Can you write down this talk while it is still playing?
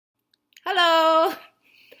Hello!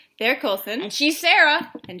 They're Colson. And she's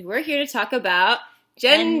Sarah. And we're here to talk about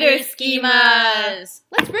gender schemas.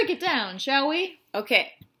 Let's break it down, shall we?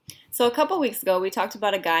 Okay. So a couple weeks ago, we talked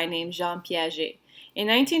about a guy named Jean Piaget. In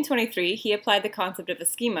 1923, he applied the concept of a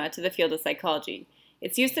schema to the field of psychology.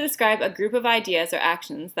 It's used to describe a group of ideas or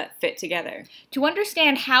actions that fit together. To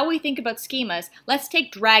understand how we think about schemas, let's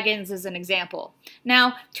take dragons as an example.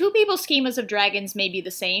 Now, two people's schemas of dragons may be the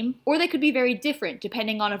same, or they could be very different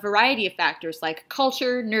depending on a variety of factors like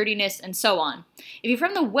culture, nerdiness, and so on. If you're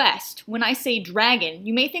from the West, when I say dragon,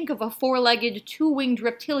 you may think of a four-legged, two-winged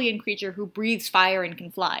reptilian creature who breathes fire and can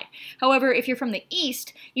fly. However, if you're from the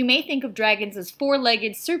East, you may think of dragons as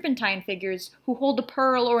four-legged serpentine figures who hold a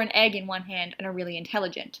pearl or an egg in one hand and are really intelligent.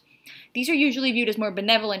 These are usually viewed as more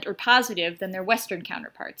benevolent or positive than their Western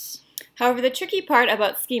counterparts. However, the tricky part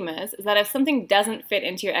about schemas is that if something doesn't fit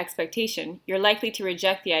into your expectation, you're likely to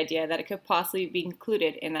reject the idea that it could possibly be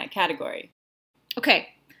included in that category. Okay,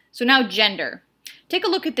 so now gender. Take a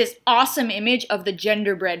look at this awesome image of the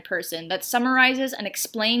genderbread person that summarizes and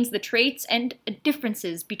explains the traits and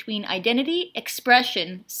differences between identity,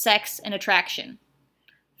 expression, sex, and attraction.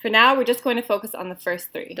 For now, we're just going to focus on the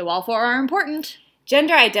first three. Though all four are important.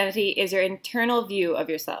 Gender identity is your internal view of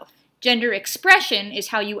yourself. Gender expression is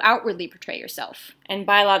how you outwardly portray yourself. And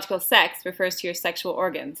biological sex refers to your sexual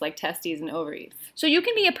organs, like testes and ovaries. So you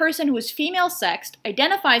can be a person who is female-sexed,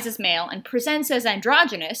 identifies as male, and presents as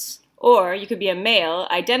androgynous. Or you could be a male,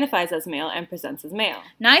 identifies as male, and presents as male.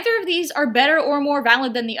 Neither of these are better or more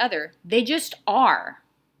valid than the other. They just are.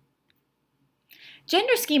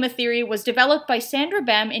 Gender schema theory was developed by Sandra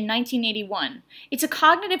Bem in 1981. It's a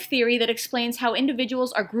cognitive theory that explains how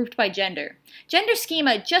individuals are grouped by gender. Gender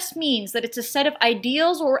schema just means that it's a set of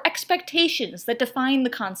ideals or expectations that define the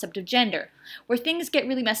concept of gender. Where things get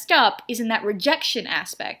really messed up is in that rejection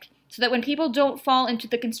aspect, so that when people don't fall into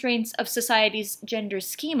the constraints of society's gender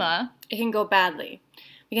schema, it can go badly.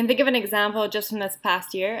 We can think of an example just from this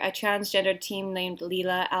past year. A transgender teen named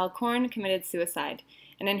Leela Alcorn committed suicide.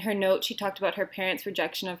 And in her note, she talked about her parents'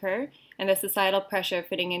 rejection of her and the societal pressure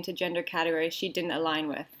fitting into gender categories she didn't align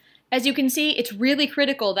with. As you can see, it's really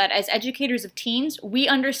critical that as educators of teens, we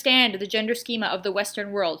understand the gender schema of the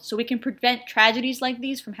Western world so we can prevent tragedies like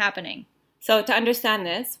these from happening. So to understand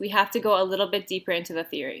this, we have to go a little bit deeper into the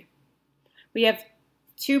theory. We have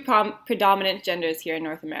two predominant genders here in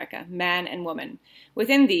North America, man and woman.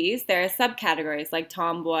 Within these, there are subcategories like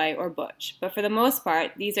tomboy or butch, but for the most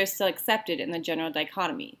part, these are still accepted in the general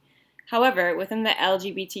dichotomy. However, within the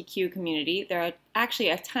LGBTQ community, there are actually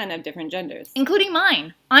a ton of different genders. Including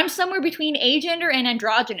mine. I'm somewhere between agender and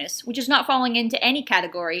androgynous, which is not falling into any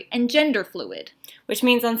category, and gender fluid. Which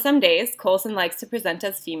means on some days, Colson likes to present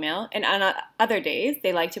as female, and on other days,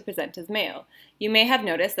 they like to present as male. You may have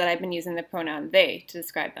noticed that I've been using the pronoun they to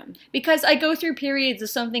describe them. Because I go through periods of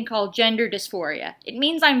something called gender dysphoria. It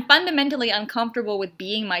means I'm fundamentally uncomfortable with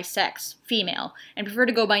being my sex, female, and prefer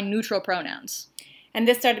to go by neutral pronouns. And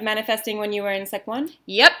this started manifesting when you were in Sec 1?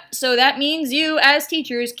 Yep, so that means you, as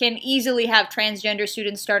teachers, can easily have transgender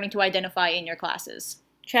students starting to identify in your classes.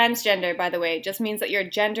 Transgender, by the way, just means that your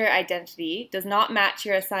gender identity does not match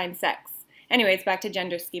your assigned sex. Anyways, back to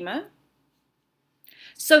gender schema.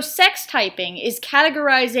 So sex typing is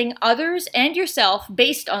categorizing others and yourself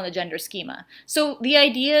based on the gender schema. So the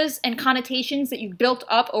ideas and connotations that you've built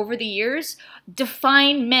up over the years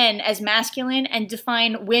define men as masculine and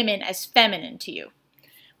define women as feminine to you.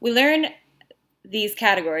 We learn these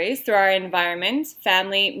categories through our environment,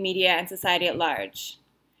 family, media, and society at large.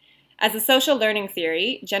 As a social learning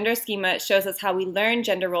theory, gender schema shows us how we learn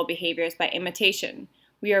gender role behaviors by imitation.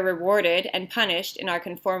 We are rewarded and punished in our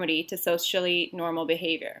conformity to socially normal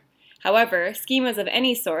behavior. However, schemas of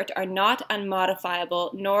any sort are not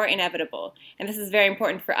unmodifiable nor inevitable, and this is very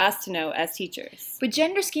important for us to know as teachers. But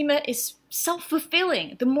gender schema is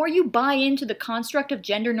self-fulfilling. The more you buy into the construct of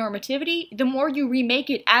gender normativity, the more you remake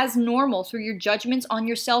it as normal through your judgments on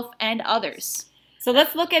yourself and others. So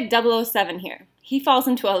let's look at 007 here. He falls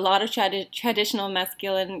into a lot of traditional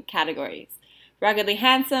masculine categories. Ruggedly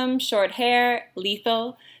handsome, short hair,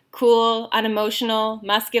 lethal, cool, unemotional,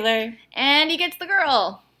 muscular. And he gets the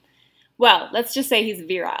girl. Well, let's just say he's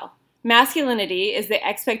virile. Masculinity is the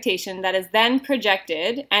expectation that is then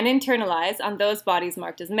projected and internalized on those bodies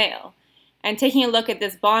marked as male. And taking a look at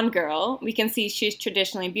this Bond girl, we can see she's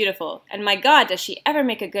traditionally beautiful. And my God, does she ever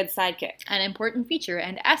make a good sidekick. An important feature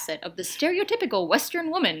and asset of the stereotypical Western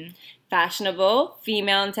woman. Fashionable,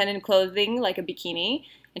 female-intended clothing like a bikini,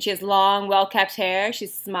 and she has long, well-kept hair,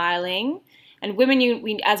 she's smiling. And women,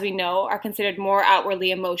 as we know, are considered more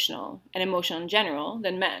outwardly emotional, and emotional in general,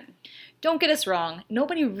 than men. Don't get us wrong,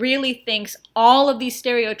 nobody really thinks all of these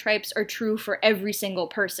stereotypes are true for every single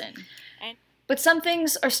person. But some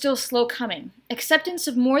things are still slow coming. Acceptance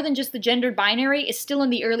of more than just the gendered binary is still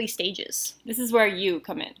in the early stages. This is where you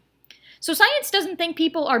come in. So science doesn't think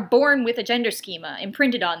people are born with a gender schema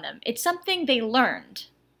imprinted on them. It's something they learned.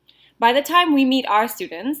 By the time we meet our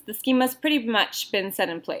students, the schema's pretty much been set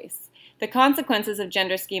in place. The consequences of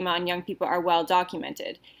gender schema on young people are well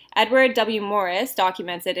documented. Edward W. Morris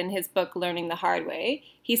documents it in his book, Learning the Hard Way.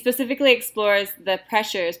 He specifically explores the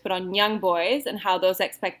pressures put on young boys and how those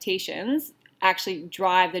expectations actually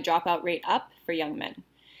drive the dropout rate up for young men.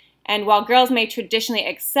 And while girls may traditionally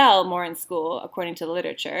excel more in school, according to the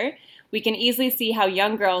literature, we can easily see how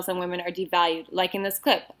young girls and women are devalued, like in this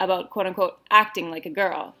clip about quote-unquote acting like a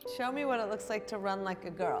girl. Show me what it looks like to run like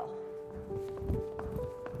a girl.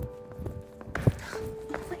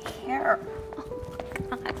 My hair. Oh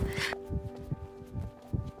my God.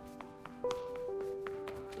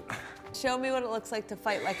 Show me what it looks like to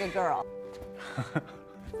fight like a girl.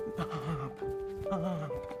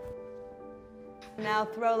 Now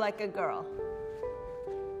throw like a girl.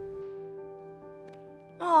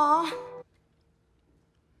 Aw.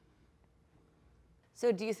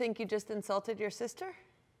 So do you think you just insulted your sister?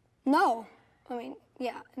 No. I mean,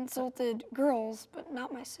 yeah, insulted girls, but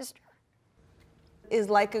not my sister. Is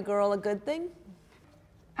like a girl a good thing?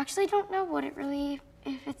 Actually, I don't know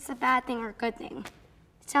if it's a bad thing or a good thing.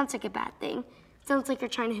 It sounds like a bad thing. It sounds like you're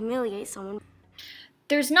trying to humiliate someone.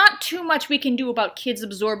 There's not too much we can do about kids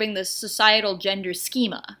absorbing the societal gender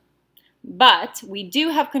schema. But we do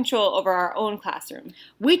have control over our own classroom.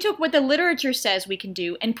 We took what the literature says we can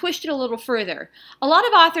do and pushed it a little further. A lot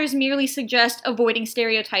of authors merely suggest avoiding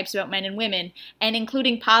stereotypes about men and women and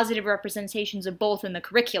including positive representations of both in the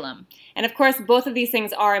curriculum. And of course, both of these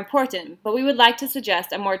things are important, but we would like to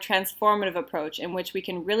suggest a more transformative approach in which we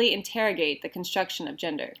can really interrogate the construction of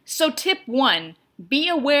gender. So tip 1, be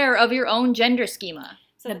aware of your own gender schema.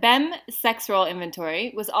 So the BEM Sex Role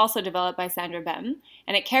Inventory was also developed by Sandra Bem,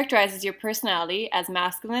 and it characterizes your personality as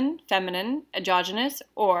masculine, feminine, androgynous,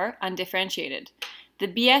 or undifferentiated. The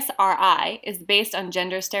BSRI is based on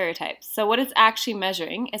gender stereotypes, so what it's actually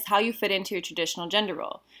measuring is how you fit into your traditional gender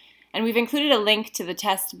role. And we've included a link to the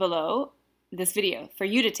test below this video for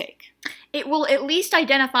you to take. It will at least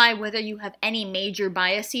identify whether you have any major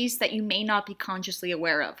biases that you may not be consciously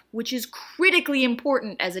aware of, which is critically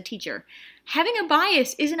important as a teacher. Having a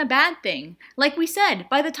bias isn't a bad thing. Like we said,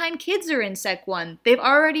 by the time kids are in Sec 1, they've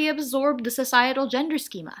already absorbed the societal gender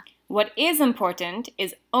schema. What is important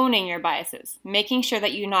is owning your biases, making sure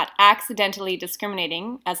that you're not accidentally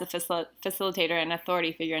discriminating as a facilitator and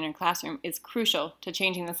authority figure in your classroom is crucial to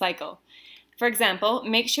changing the cycle. For example,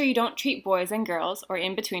 make sure you don't treat boys and girls or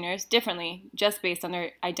in-betweeners differently just based on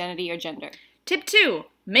their identity or gender. Tip 2,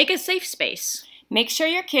 make a safe space. Make sure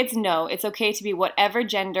your kids know it's okay to be whatever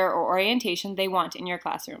gender or orientation they want in your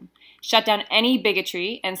classroom. Shut down any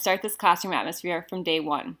bigotry and start this classroom atmosphere from day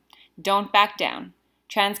 1. Don't back down.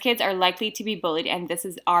 Trans kids are likely to be bullied, and this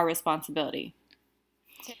is our responsibility.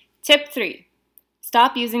 Tip 3.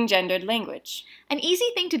 Stop using gendered language. An easy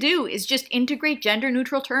thing to do is just integrate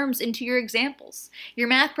gender-neutral terms into your examples. Your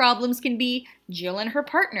math problems can be Jill and her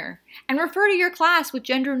partner, and refer to your class with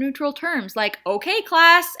gender-neutral terms like okay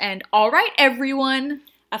class and all right everyone.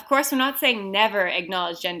 Of course, we're not saying never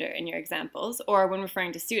acknowledge gender in your examples or when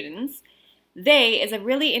referring to students. They is a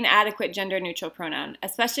really inadequate gender-neutral pronoun,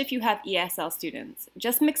 especially if you have ESL students.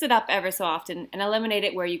 Just mix it up ever so often and eliminate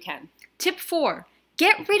it where you can. Tip 4.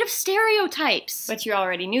 Get rid of stereotypes. But you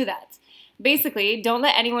already knew that. Basically, don't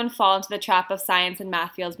let anyone fall into the trap of science and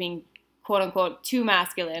math fields being quote-unquote too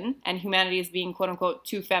masculine and humanities being quote-unquote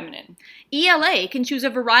too feminine. ELA can choose a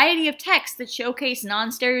variety of texts that showcase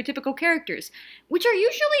non-stereotypical characters, which are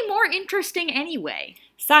usually more interesting anyway.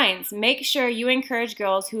 Science, make sure you encourage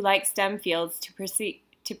girls who like STEM fields to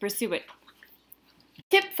pursue it.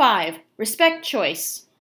 Tip 5. Respect choice.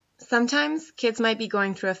 Sometimes kids might be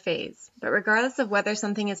going through a phase, but regardless of whether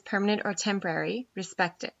something is permanent or temporary,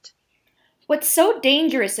 respect it. What's so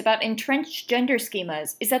dangerous about entrenched gender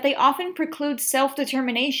schemas is that they often preclude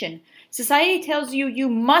self-determination. Society tells you you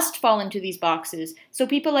must fall into these boxes, so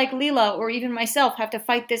people like Leela or even myself have to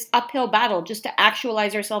fight this uphill battle just to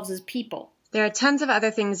actualize ourselves as people. There are tons of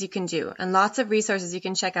other things you can do, and lots of resources you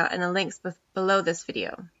can check out in the links below this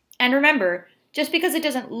video. And remember, just because it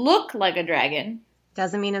doesn't look like a dragon,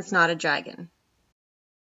 doesn't mean it's not a dragon.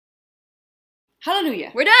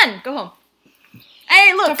 Hallelujah. We're done. Go home.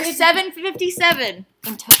 Hey, look, 7:57.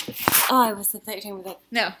 Oh, I was the 13 with it.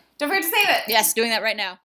 No. Don't forget to save it. Yes, doing that right now.